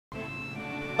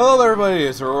Hello everybody,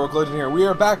 it's HeroicLegend here. We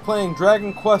are back playing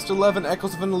Dragon Quest XI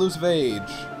Echoes of an Elusive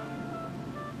Age.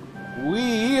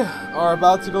 We are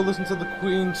about to go listen to the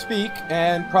Queen speak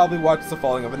and probably watch the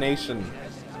falling of a nation.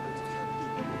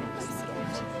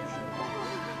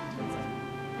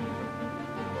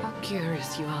 How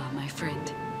curious you are, my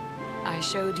friend. I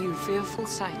showed you fearful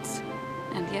sights,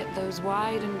 and yet those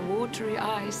wide and watery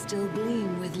eyes still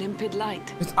gleam with limpid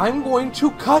light. I'm going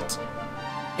to cut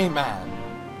a man.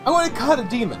 I'm going to cut a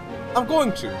demon. I'm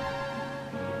going to.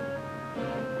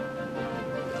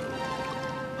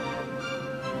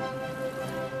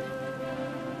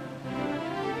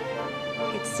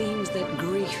 It seems that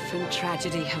grief and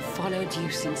tragedy have followed you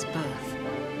since birth.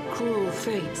 Cruel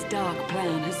fate's dark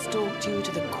plan has stalked you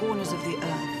to the corners of the earth.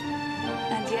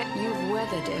 And yet you've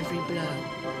weathered every blow,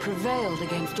 prevailed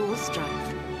against all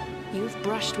strife. You've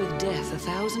brushed with death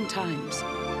 1,000 times,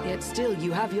 yet still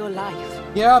you have your life.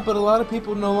 Yeah, but a lot of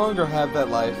people no longer have that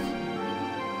life.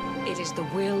 It is the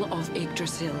will of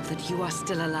Yggdrasil that you are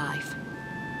still alive.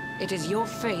 It is your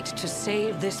fate to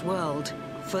save this world.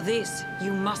 For this,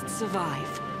 you must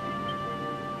survive.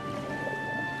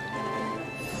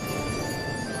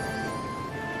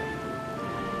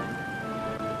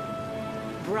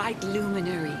 Bright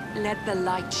luminary, let the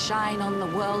light shine on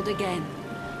the world again.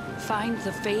 Find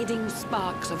the fading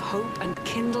sparks of hope and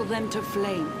kindle them to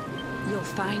flame. You'll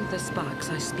find the sparks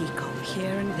I speak of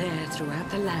here and there throughout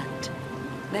the land.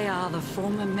 They are the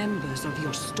former members of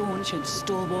your staunch and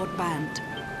stalwart band.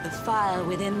 The fire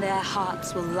within their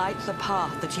hearts will light the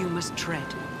path that you must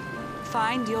tread.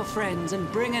 Find your friends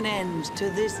and bring an end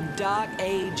to this dark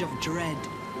age of dread.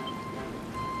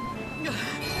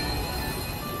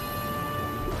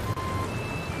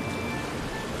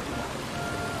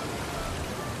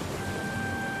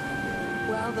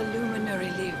 While the luminary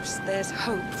lives, there's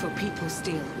hope for people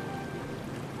still.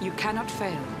 You cannot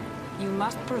fail. You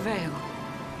must prevail.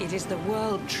 It is the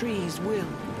World Tree's will.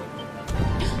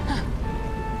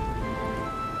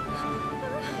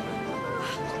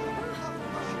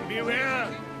 Beware!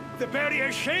 The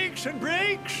barrier shakes and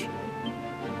breaks!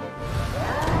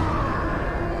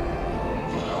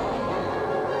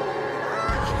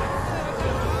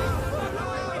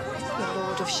 The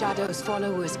Lord of Shadow's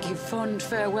followers give fond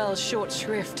farewell short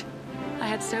shrift. I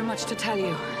had so much to tell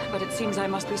you, but it seems I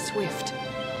must be swift.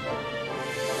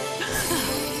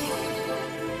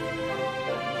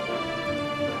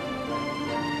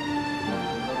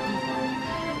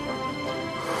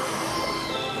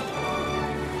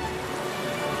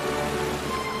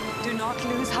 Do not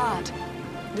lose heart.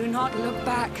 Do not look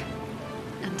back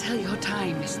until your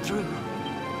time is through.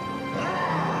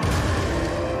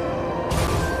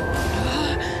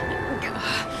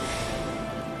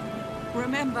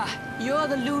 Remember, you're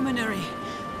the luminary.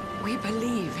 We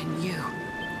believe in you.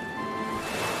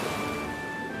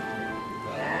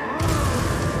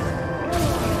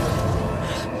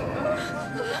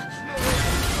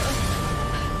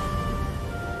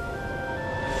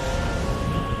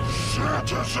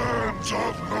 Citizens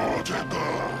of Nordica,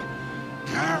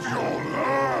 give your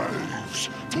lives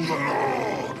to the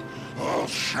Lord of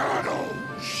Shadows.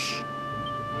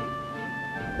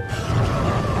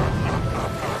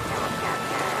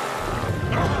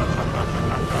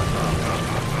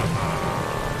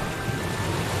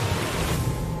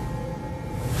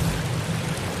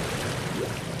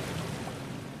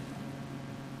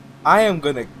 I am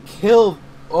gonna kill.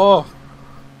 Oh.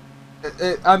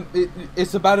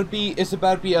 It's about to be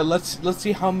a let's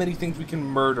see how many things we can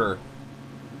murder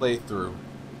playthrough.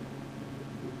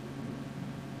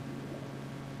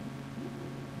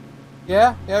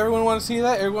 Yeah, everyone want to see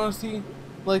that? Everyone want to see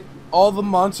like all the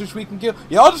monsters we can kill?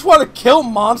 Y'all just want to kill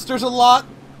monsters a lot?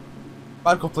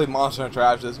 I'd go play Monster Hunter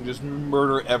after this and just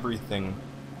murder everything.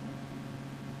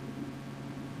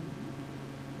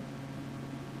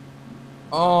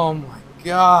 Oh my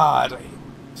god.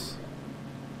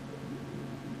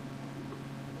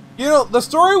 You know, the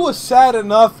story was sad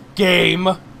enough,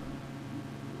 game.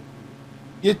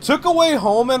 You took away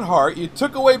home and heart, you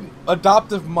took away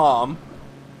adoptive mom.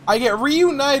 I get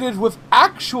reunited with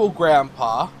actual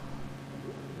grandpa.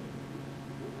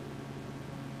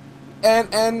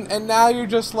 And now you're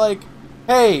just like,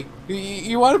 hey,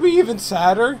 you want to be even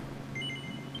sadder?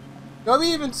 You want to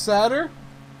be even sadder?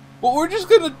 Well, we're just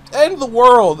gonna end the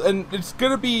world, and it's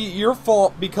gonna be your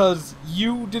fault because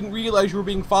you didn't realize you were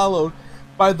being followed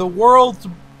by the world's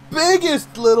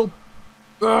biggest little...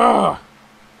 Ugh.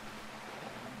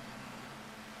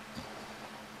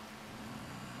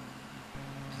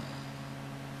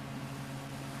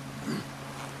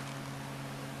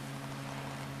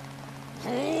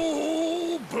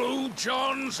 Oh, Blue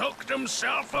John's hooked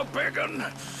himself a big un.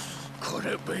 Could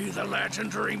it be the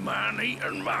legendary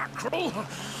man-eating mackerel?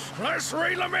 Let's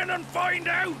reel him in and find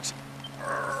out!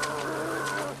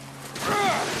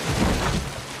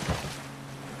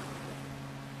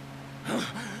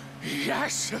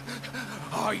 Yes!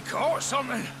 I caught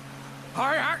something!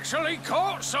 I actually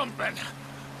caught something!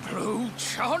 Blue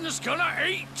John's gonna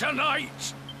eat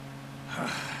tonight!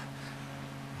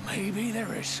 Maybe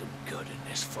there is some good in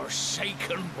this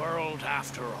forsaken world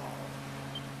after all.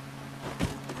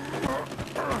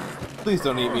 Please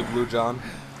don't eat me, Blue John.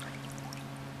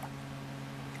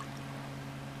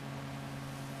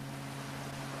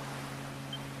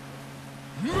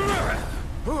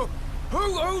 Who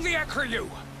the heck are you?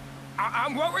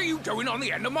 And what were you doing on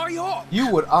the end of my hook?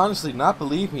 You would honestly not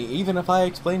believe me, even if I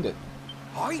explained it.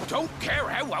 I don't care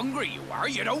how hungry you are,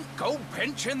 you don't go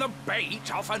pinching the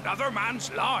bait off another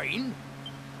man's line.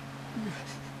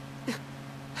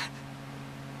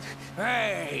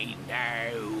 Hey,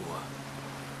 now.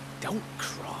 Don't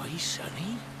cry,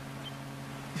 sonny.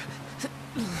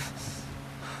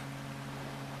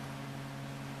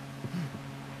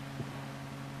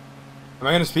 Am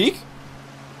I gonna speak?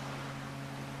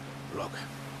 Look,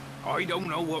 I don't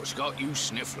know what's got you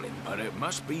sniffling, but it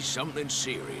must be something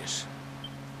serious.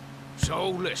 So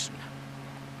listen,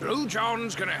 Blue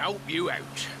John's gonna help you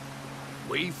out.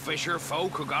 We fisher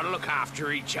folk have gotta look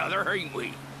after each other, ain't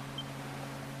we?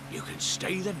 You can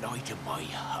stay the night in my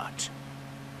hut.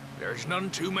 There's none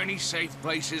too many safe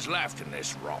places left in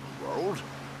this rotten world,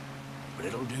 but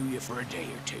it'll do you for a day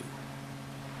or two.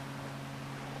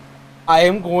 I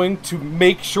am going to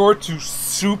make sure to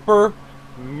super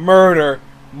murder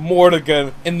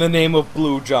Mortigan in the name of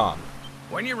Blue John.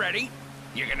 When you're ready,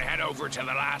 you're gonna head over to the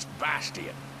last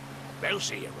bastion. They'll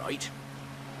see you, right?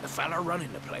 The fella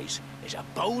running the place is a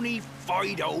bona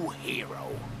fide hero.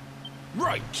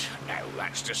 Right, now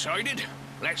that's decided.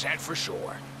 Let's head for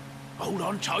shore. Hold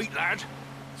on tight, lad.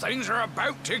 Things are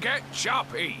about to get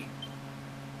choppy.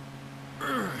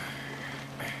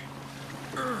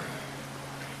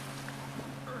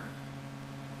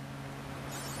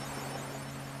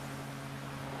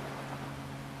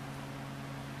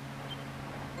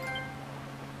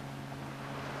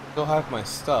 Still have my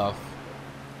stuff.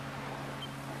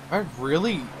 I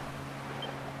really...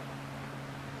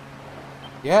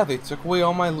 Yeah, they took away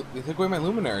all my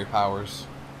luminary powers.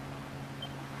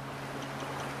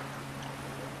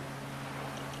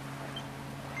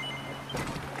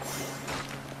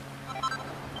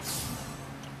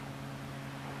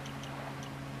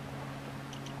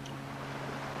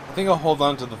 I think I'll hold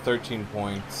on to the 13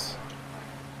 points.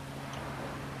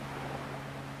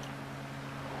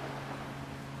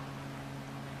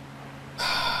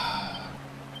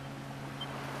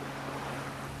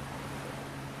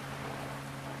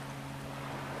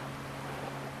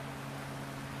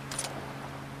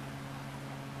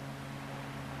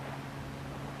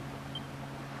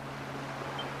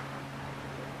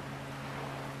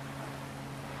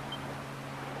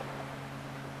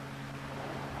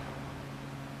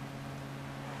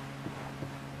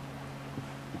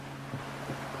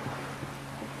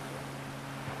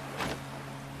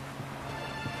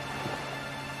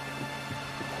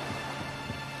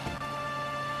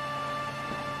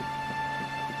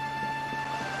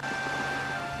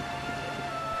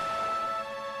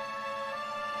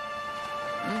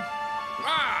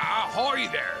 Ahoy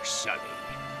there, sonny.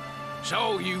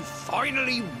 So you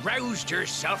finally roused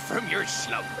yourself from your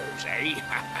slumbers, eh?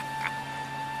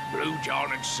 Blue John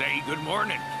would say good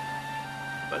morning.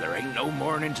 But there ain't no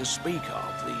morning to speak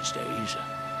of these days.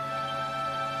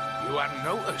 You hadn't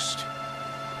noticed?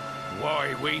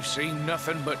 Why, we've seen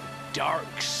nothing but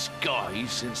dark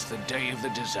skies since the day of the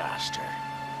disaster.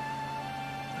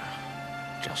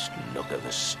 Just look at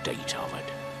the state of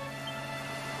it.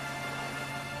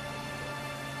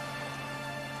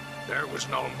 There was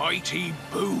an almighty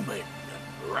booming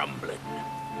and rumbling,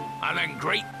 and then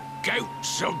great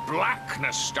gouts of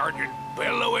blackness started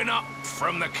billowing up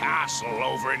from the castle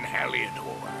over in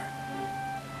Heliodor.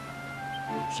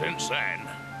 Since then,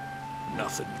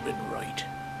 nothing's been right.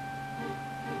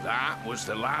 That was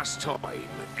the last time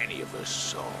any of us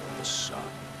saw the sun.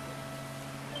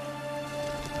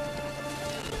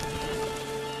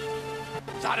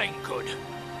 That ain't good.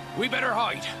 We better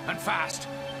hide, and fast.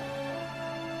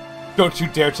 Don't you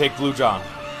dare take Blue John.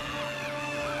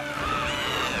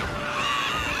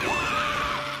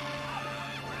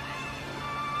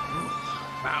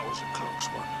 That was a close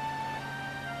one.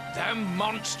 Them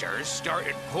monsters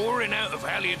started pouring out of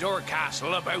Heliodor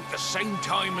Castle about the same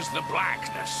time as the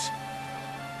blackness.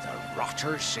 The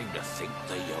rotters seem to think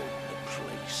they own the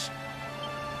place.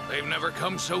 They've never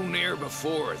come so near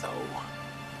before, though.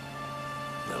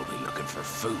 They'll be looking for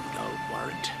food, I'll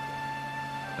warrant.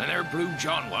 And there Blue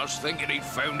John was, thinking he'd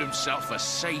found himself a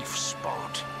safe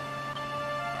spot.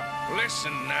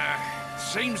 Listen,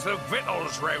 seems the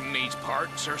victuals round these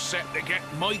parts are set to get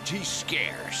mighty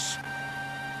scarce.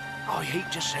 I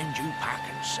hate to send you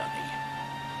packing, Sonny,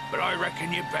 but I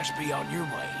reckon you'd best be on your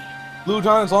way. Blue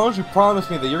John, as long as you promise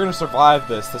me that you're gonna survive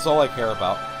this, that's all I care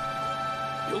about.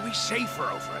 You'll be safer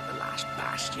over at the last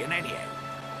bastion anyhow.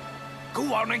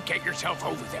 Go on and get yourself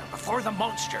over there before the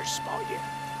monsters spot you.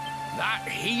 That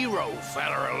hero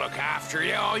feller'll look after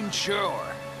you, I'm sure.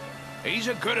 He's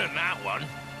a good un, that one.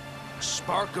 A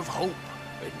spark of hope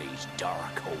in these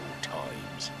dark old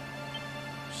times.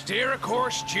 Steer a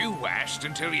course due west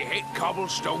until you hit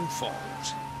Cobblestone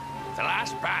Falls. The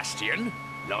last bastion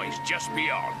lies just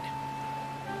beyond.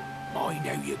 Mind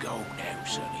how you go now,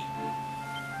 Sonny.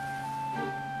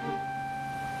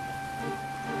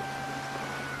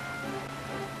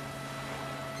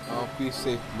 Oh, be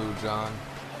safe, Blue John.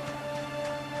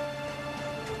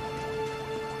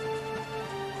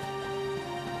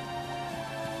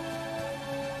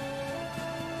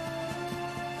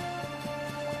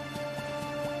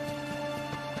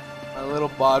 My little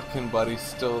bodkin buddy's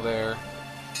still there.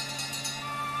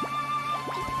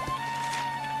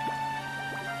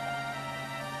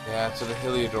 Yeah, to the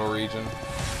Heliodor region.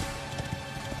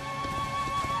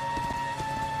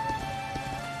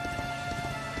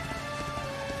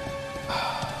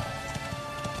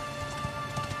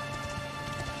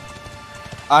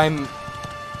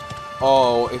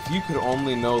 Oh, if you could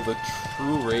only know the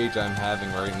true rage I'm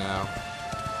having right now.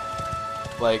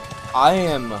 Like, I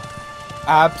am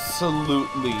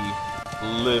absolutely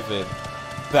livid.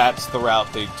 That's the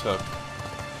route they took.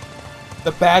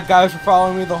 The bad guys were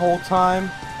following me the whole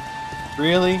time?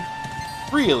 Really?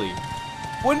 Really?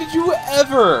 When did you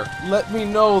ever let me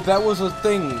know that was a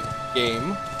thing,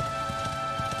 game?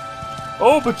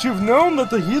 Oh, but you've known that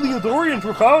the Heliodorians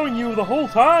were following you the whole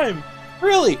time.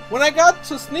 Really? When I got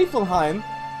to Sneeffelheim,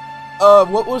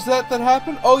 what was that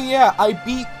happened? Oh yeah,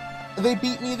 they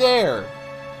beat me there.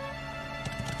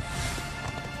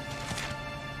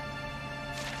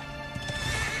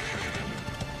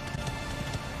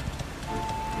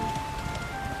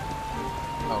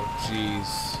 Oh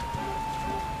jeez.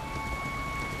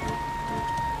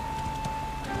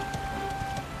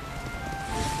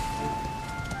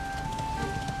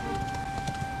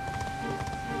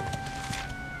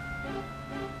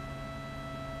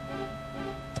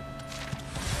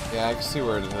 Yeah, I can see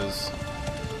where it is.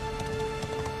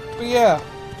 But yeah,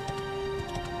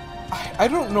 I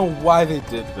don't know why they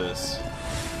did this.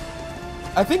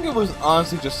 I think it was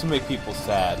honestly just to make people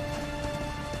sad.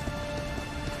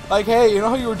 Like, hey, you know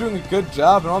how you were doing a good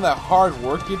job and all that hard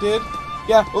work you did?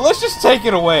 Yeah, well, let's just take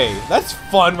it away. That's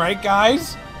fun, right,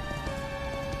 guys?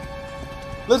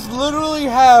 Let's literally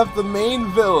have the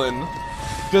main villain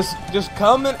just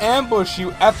come and ambush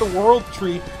you at the World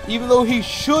Tree, even though he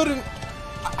shouldn't.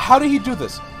 How did he do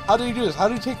this? How did he do this? How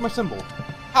did he take my symbol?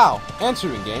 How? Answer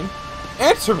me, game.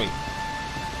 Answer me!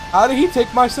 How did he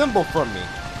take my symbol from me?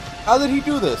 How did he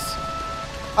do this?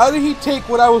 How did he take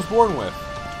what I was born with?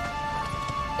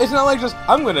 It's not like just,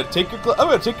 I'm gonna take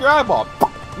your eyeball.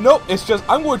 Nope, it's just,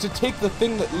 I'm going to take the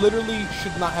thing that literally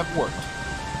should not have worked.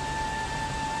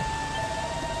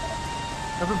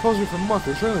 I've been posing for a month.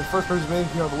 You're certainly the first person to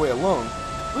make me all the way alone.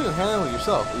 You can handle it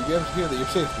yourself. You'll be able to hear that you're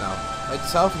safe now. Head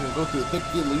south and go through the thick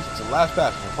gate leads to the last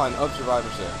bastion and find other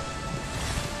survivors there.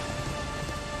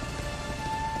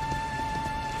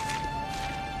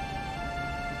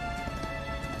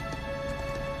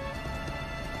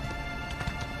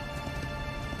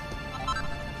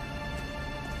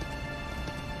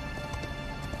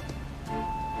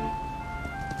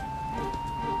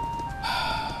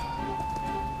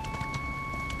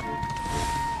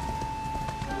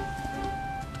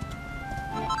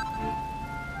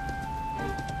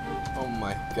 Oh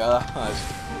my gosh.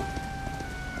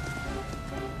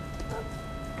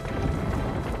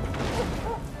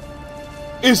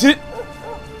 Is it?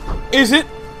 Is it?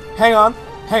 Hang on.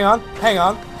 Hang on. Hang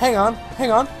on. Hang on.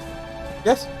 Hang on.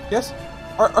 Yes. Yes.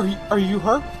 Are you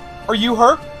her? Are you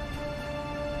her?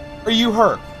 Are you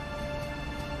her?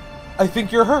 I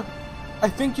think you're her. I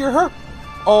think you're her.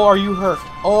 Oh, are you her?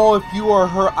 Oh, if you are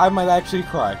her, I might actually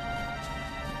cry.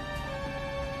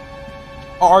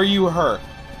 Are you her?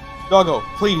 Doggo,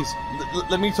 please,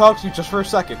 let me talk to you just for a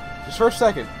second. Just for a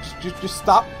second. Just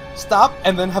stop. Stop,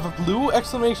 and then have a blue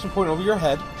exclamation point over your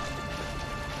head.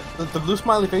 The blue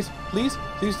smiley face. Please?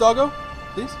 Please, Doggo?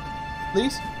 Please?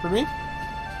 Please? For me?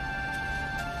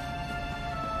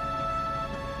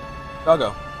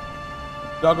 Doggo.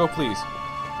 Doggo, please.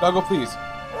 Doggo, please.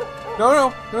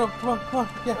 No, come on,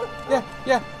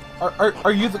 yeah.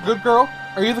 Are you the good girl?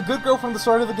 Are you the good girl from the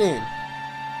start of the game?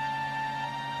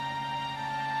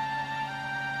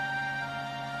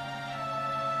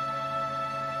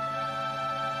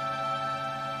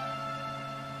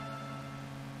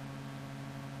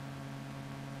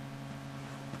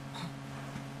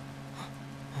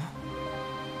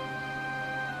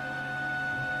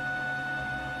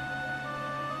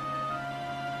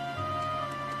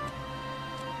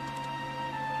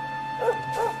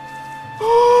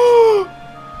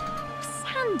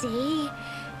 Sandy,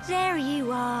 there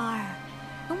you are.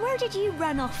 And where did you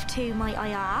run off to, might I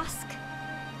ask?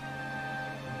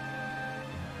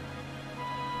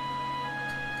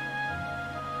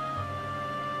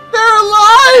 They're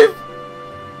alive!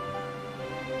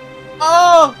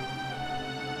 Oh!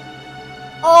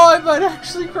 Oh, I might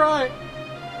actually cry.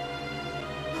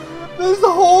 This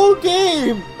whole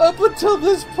game, up until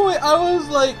this point, I was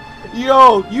like,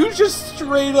 yo, you just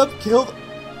straight up killed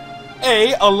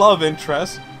A, a love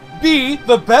interest, B,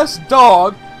 the best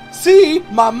dog, C,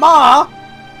 my ma.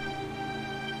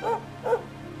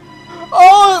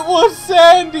 Oh, it was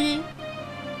Sandy.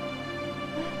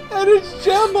 And it's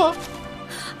Gemma.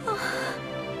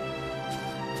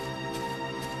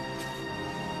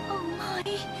 Oh my,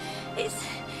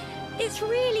 it's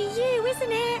really you,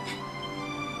 isn't it?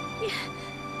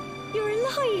 You're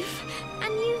alive,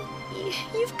 and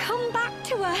you've come back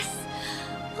to us.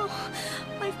 Oh,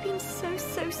 I've been so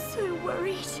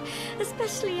worried,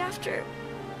 especially after,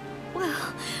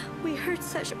 well, we heard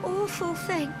such awful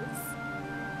things.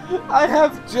 I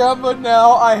have Gemma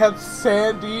now, I have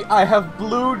Sandy, I have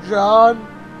Blue John.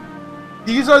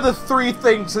 These are the three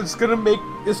things that's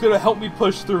gonna help me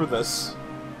push through this.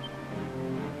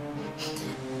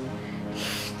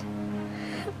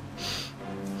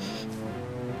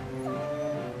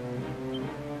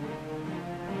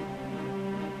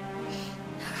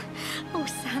 Oh,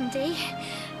 Sandy,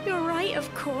 you're right,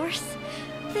 of course.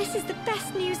 This is the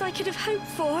best news I could have hoped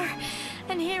for.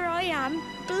 And here I am,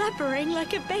 blubbering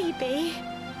like a baby.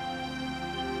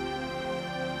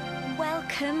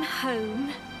 Welcome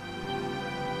home.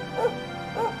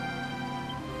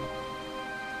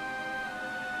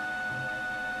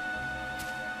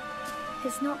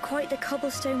 It's not quite the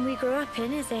cobblestone we grew up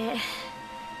in, is it?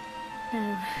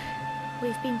 No,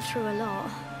 we've been through a lot.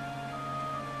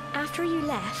 After you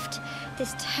left,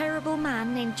 this terrible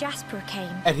man named Jasper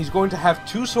came. And he's going to have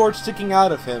two swords sticking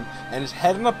out of him, and his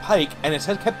head on a pike, and his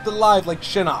head kept alive like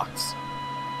Shinnok's.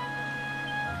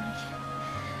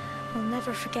 I'll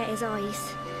never forget his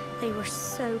eyes. They were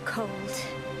so cold.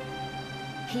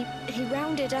 He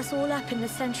rounded us all up in the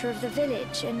center of the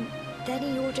village, and then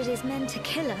he ordered his men to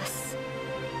kill us.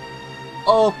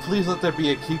 Oh, please let there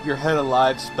be a keep your head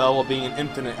alive spell while being in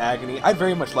infinite agony. I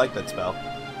very much like that spell.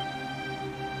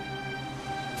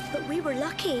 But we were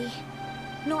lucky.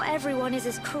 Not everyone is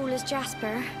as cruel as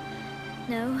Jasper.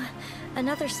 No,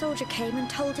 another soldier came and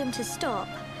told him to stop.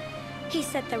 He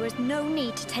said there was no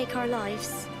need to take our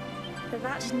lives. But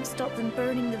that didn't stop them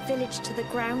burning the village to the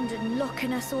ground and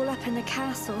locking us all up in the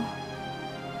castle.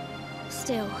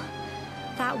 Still,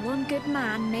 that one good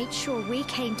man made sure we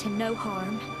came to no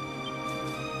harm.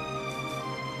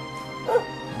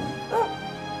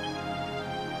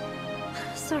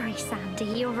 Sorry, Sandy,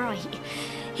 you're right.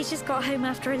 He's just got home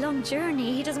after a long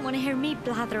journey. He doesn't want to hear me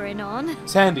blathering on.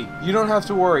 Sandy, you don't have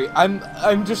to worry.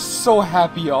 I'm just so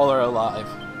happy y'all are alive.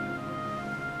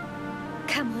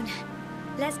 Come on.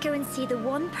 Let's go and see the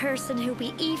one person who'll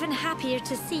be even happier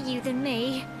to see you than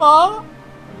me. Ma?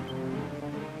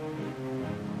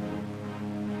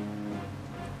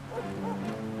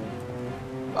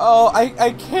 Oh,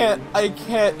 I can't.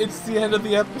 It's the end of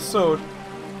the episode.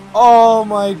 Oh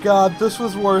my god, this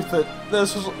was worth it.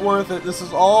 This was worth it. This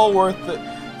is all worth it.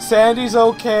 Sandy's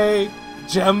okay.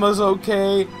 Gemma's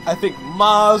okay. I think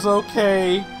Ma's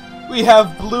okay. We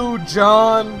have Blue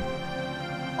John.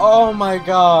 Oh my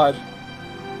god.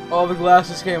 Oh, the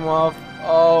glasses came off.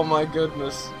 Oh my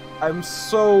goodness. I'm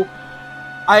so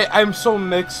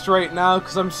mixed right now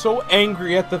because I'm so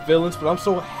angry at the villains, but I'm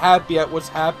so happy at what's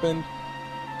happened.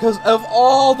 Because of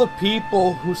all the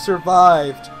people who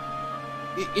survived,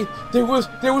 there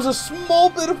was a small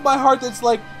bit of my heart that's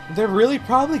like, they're really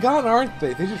probably gone, aren't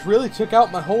they? They just really took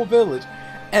out my whole village.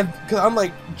 And because I'm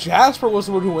like, Jasper was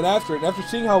the one who went after it, and after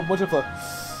seeing how much of a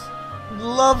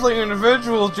lovely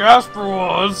individual Jasper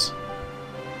was,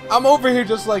 I'm over here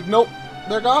just like, nope,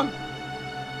 they're gone.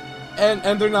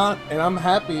 And they're not, and I'm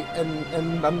happy,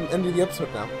 and I'm ending the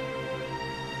episode now.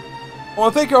 I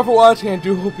want to thank you all for watching, and I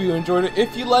do hope you enjoyed it.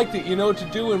 If you liked it, you know what to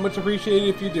do, and much appreciated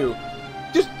if you do.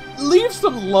 Just leave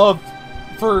some love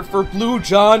for Blue,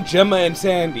 John, Gemma, and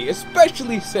Sandy.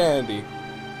 Especially Sandy.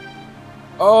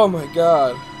 Oh my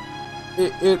god.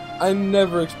 I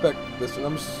never expected this, and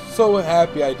I'm so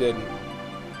happy I didn't.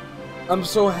 I'm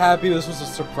so happy this was a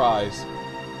surprise.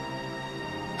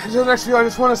 Until next video, I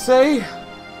just want to say,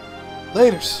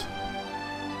 laters.